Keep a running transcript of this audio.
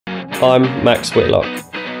I'm Max Whitlock.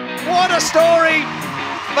 What a story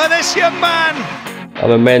for this young man! I'm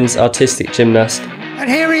a men's artistic gymnast. And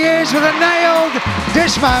here he is with a nailed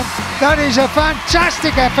dismount. That is a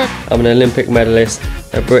fantastic effort. I'm an Olympic medalist,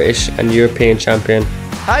 a British and European champion.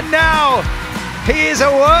 And now, he is a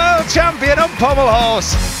world champion on pommel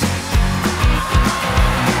horse.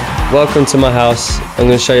 Welcome to my house. I'm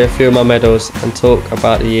going to show you a few of my medals and talk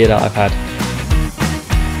about the year that I've had.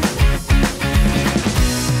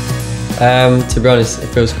 To be honest, it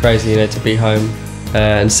feels crazy, to be home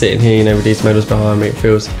and sitting here, with these medals behind me. It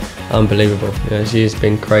feels unbelievable. This year's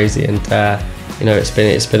been crazy, and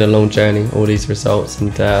it's been a long journey. All these results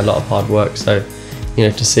and a lot of hard work. So,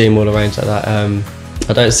 to see them all arranged like that,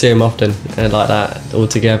 I don't see them often like that all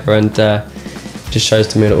together, and just shows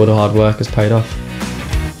to me that all the hard work has paid off.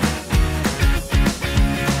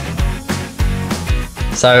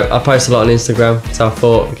 So I post a lot on Instagram, so I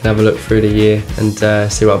thought we can have a look through the year and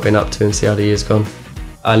see what I've been up to and see how the year's gone.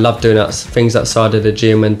 I love doing things outside of the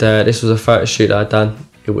gym, and this was a photo shoot that I'd done,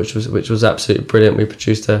 which was absolutely brilliant. We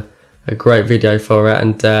produced a great video for it,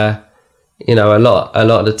 and a lot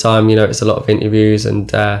of the time, it's a lot of interviews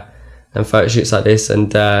and photo shoots like this,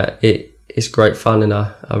 and it's great fun, and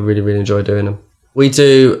I really enjoy doing them. We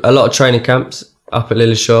do a lot of training camps up at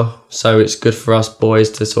Lilleshall, so it's good for us boys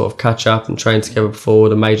to sort of catch up and train together before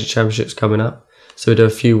the major championships coming up. So we do a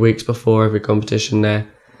few weeks before every competition there,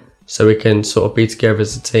 so we can sort of be together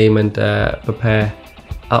as a team and prepare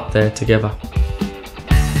up there together.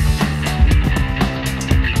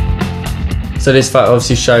 So this photo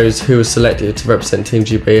obviously shows who was selected to represent Team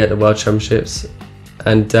GB at the World Championships,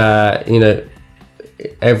 and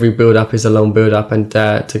every build-up is a long build-up, and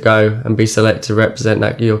to go and be selected to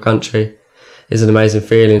represent your country is an amazing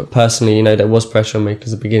feeling. Personally, there was pressure on me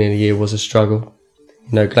because the beginning of the year was a struggle.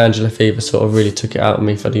 Glandular fever sort of really took it out of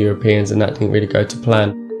me for the Europeans, and that didn't really go to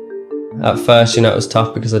plan. At first, it was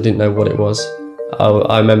tough because I didn't know what it was.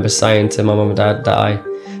 I remember saying to my mum and dad that I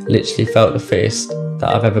literally felt the fittest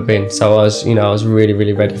that I've ever been. So I was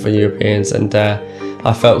really ready for Europeans, and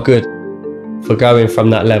I felt good. For going from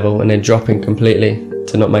that level and then dropping completely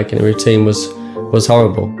to not making a routine was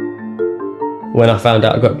horrible. When I found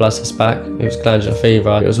out I got blood clots back, it was glandular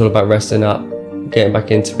fever. It was all about resting up, getting back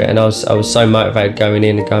into it, and I was so motivated going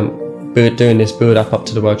in and doing this build up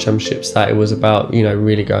to the World Championships that it was about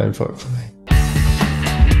really going for it for me.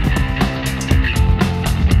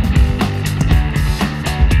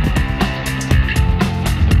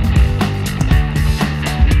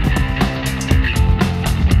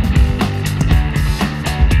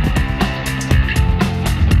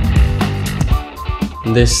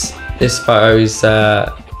 This photo is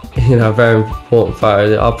a very important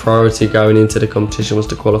photo. Our priority going into the competition was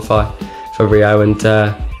to qualify for Rio, and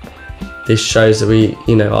this shows that we,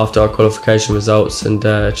 after our qualification results and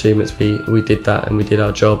achievements, we did that and we did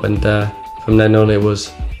our job, and from then on it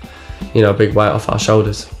was a big weight off our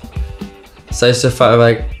shoulders. So it's a photo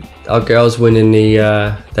of our girls winning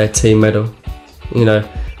their team medal.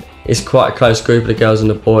 It's quite a close group of the girls and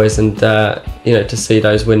the boys, and to see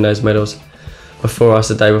those win those medals before us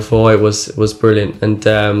the day before, it was brilliant, and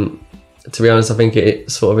to be honest, I think it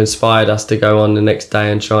sort of inspired us to go on the next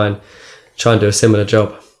day and try and do a similar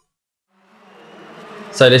job.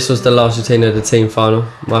 So this was the last routine of the team final,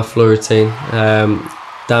 my floor routine.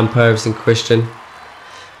 Dan Purvis and Christian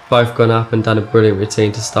both gone up and done a brilliant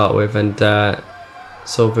routine to start with, and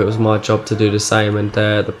sort of it was my job to do the same, and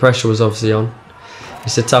the pressure was obviously on.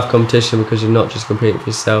 It's a tough competition because you're not just competing for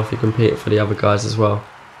yourself, you compete for the other guys as well.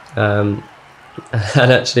 And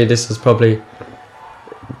actually this was probably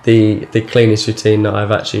the cleanest routine that I've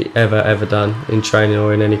actually ever done in training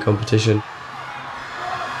or in any competition.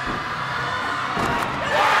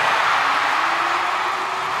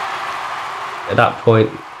 At that point,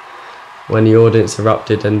 when the audience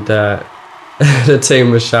erupted and the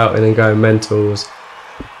team was shouting and going mental,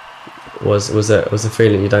 was a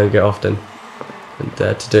feeling you don't get often. And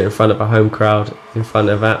to do it in front of a home crowd, in front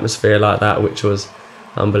of an atmosphere like that, which was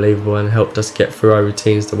unbelievable, and helped us get through our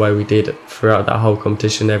routines the way we did throughout that whole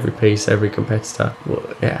competition, every piece, every competitor. Well,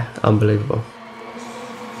 yeah, unbelievable.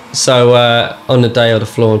 So on the day of the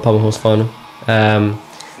floor and pommel horse final,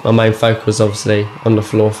 my main focus was obviously on the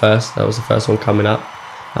floor first. That was the first one coming up.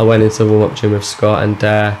 I went into the warm-up gym with Scott, and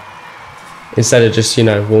instead of just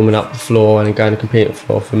warming up the floor and going to compete on the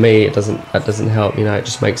floor, for me that doesn't help. It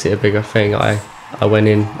just makes it a bigger thing. I went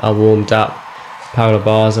in, I warmed up parallel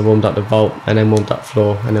bars, I warmed up the vault, and then warmed up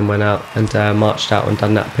floor, and then went out and marched out and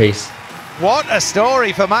done that piece. What a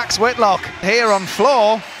story for Max Whitlock here on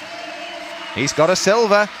floor. He's got a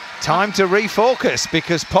silver. Time to refocus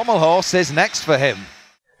because pommel horse is next for him.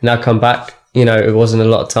 Now come back you know, it wasn't a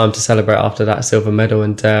lot of time to celebrate after that silver medal,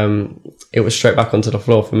 and it was straight back onto the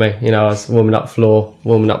floor for me. You know, I was warming up floor,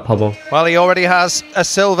 warming up pommel. Well, he already has a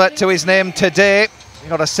silver to his name today. He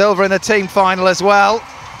got a silver in the team final as well.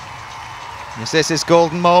 Is this his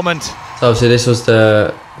golden moment? So obviously this was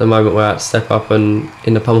the moment where I had to step up and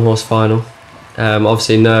in the pommel horse final.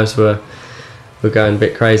 Obviously nerves were going a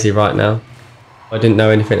bit crazy right now. I didn't know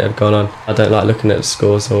anything that had gone on. I don't like looking at the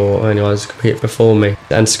scores or anyone who's competed before me.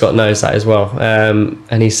 And Scott knows that as well.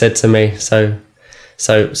 And he said to me, so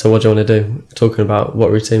what do you want to do? Talking about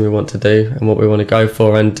what routine we want to do and what we want to go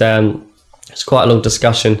for. And it's quite a long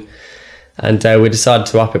discussion. And we decided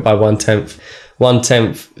to up it by 1/10.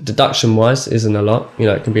 1/10 deduction wise isn't a lot. You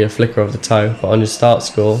know, it can be a flicker of the toe, but on your start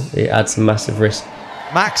score, it adds a massive risk.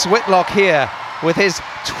 Max Whitlock here with his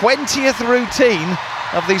 20th routine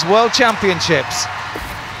of these World Championships.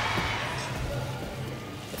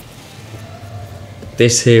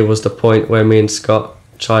 This here was the point where me and Scott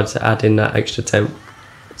tried to add in that extra temp.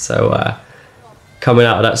 So coming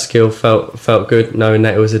out of that skill felt good, knowing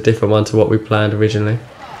that it was a different one to what we planned originally.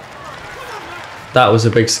 That was a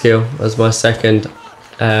big skill as my second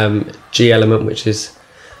G element, which is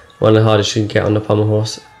one of the hardest you can get on the pommel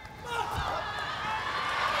horse.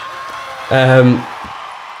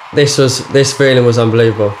 This feeling was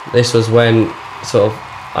unbelievable. This was when sort of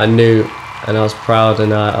I knew, and I was proud,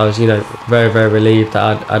 and I was, you know, very, very relieved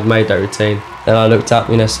that I'd made that routine. Then I looked up,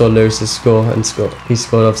 you know, saw Lewis's score, and he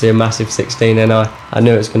scored obviously a massive 16, and I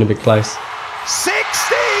knew it was going to be close.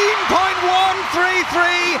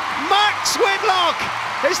 16.133. Max Whitlock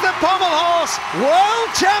is the pommel horse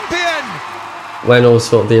world champion. When all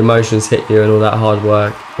sort of the emotions hit you and all that hard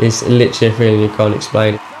work, it's literally a feeling you can't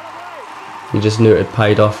explain. You just knew it had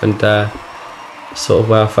paid off, and sort of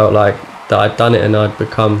where I felt like that I'd done it and I'd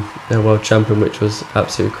become a world champion, which was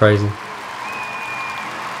absolutely crazy.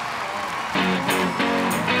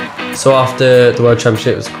 So after the World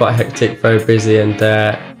Championship, it was quite hectic, very busy, and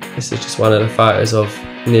this is just one of the photos of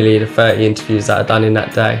nearly the 30 interviews that I've done in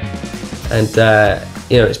that day. And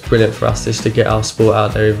you know, it's brilliant for us just to get our sport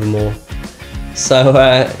out there even more. So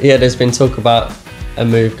yeah, there's been talk about a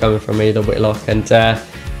move coming from me, the Whitlock, and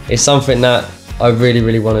it's something that I really,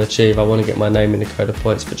 really want to achieve. I want to get my name in the code of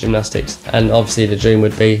points for gymnastics, and obviously the dream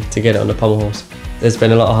would be to get it on the pommel horse. There's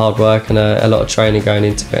been a lot of hard work and a lot of training going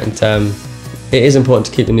into it, and it is important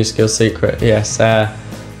to keep the new skills secret, yes,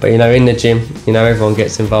 but you know, in the gym, you know, everyone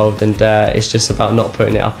gets involved, and it's just about not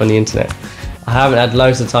putting it up on the internet. I haven't had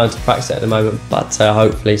loads of time to practice it at the moment, but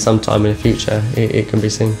hopefully sometime in the future it can be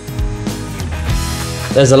seen.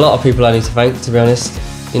 There's a lot of people I need to thank, to be honest.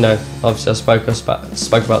 You know, obviously I spoke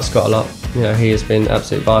about Scott a lot. You know, he has been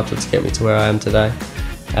absolutely vital to get me to where I am today.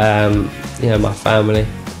 You know, my family,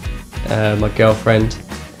 my girlfriend.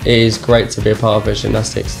 It is great to be a part of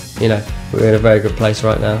gymnastics. You know, we're in a very good place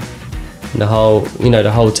right now. And the whole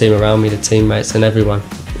team around me, the teammates and everyone,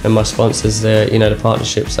 and my sponsors, you know, the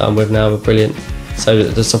partnerships that I'm with now are brilliant. So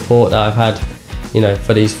the support that I've had, you know,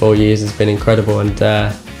 for these 4 years has been incredible, and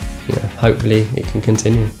you know, hopefully it can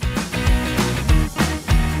continue.